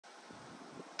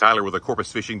Tyler with the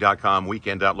CorpusFishing.com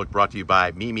Weekend Outlook, brought to you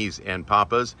by Mimi's and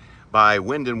Papa's, by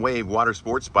Wind and Wave Water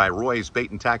Sports, by Roy's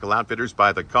Bait and Tackle Outfitters,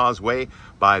 by The Causeway,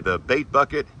 by The Bait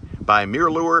Bucket, by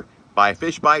Mirror, by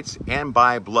Fish Bites, and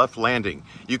by Bluff Landing.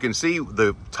 You can see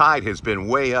the tide has been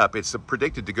way up. It's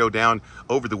predicted to go down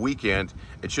over the weekend.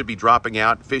 It should be dropping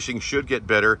out. Fishing should get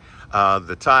better.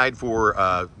 The tide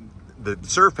for the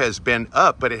surf has been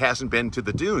up, but it hasn't been to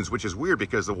the dunes, which is weird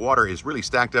because the water is really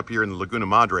stacked up here in the Laguna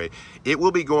Madre. It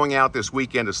will be going out this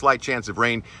weekend, a slight chance of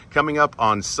rain coming up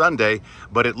on Sunday,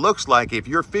 but it looks like if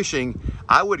you're fishing,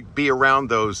 I would be around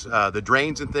those, the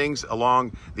drains and things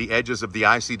along the edges of the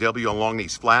ICW, along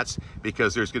these flats,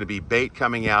 because there's going to be bait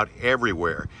coming out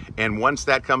everywhere. And once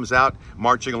that comes out,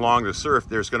 marching along the surf,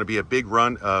 there's going to be a big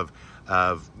run of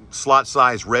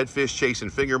slot-sized redfish chasing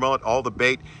finger mullet, all the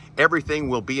bait. Everything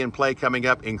will be in play coming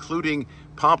up, including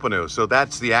pompano. So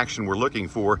that's the action we're looking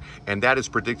for, and that is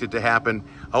predicted to happen,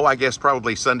 I guess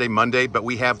probably Sunday, Monday, but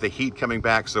we have the heat coming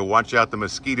back, so watch out. The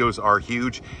mosquitoes are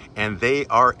huge, and they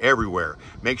are everywhere.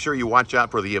 Make sure you watch out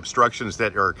for the obstructions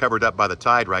that are covered up by the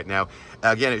tide right now.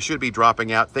 Again, it should be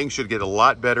dropping out. Things should get a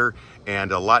lot better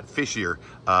and a lot fishier.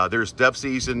 There's dove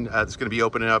season that's going to be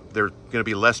opening up. There's going to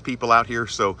be less people out here,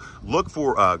 so look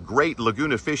for great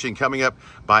Laguna fishing coming up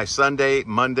by Sunday,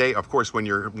 Monday, of course, when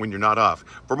you're not off.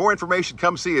 For more information,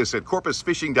 come see us at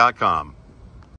CorpusFishing.com.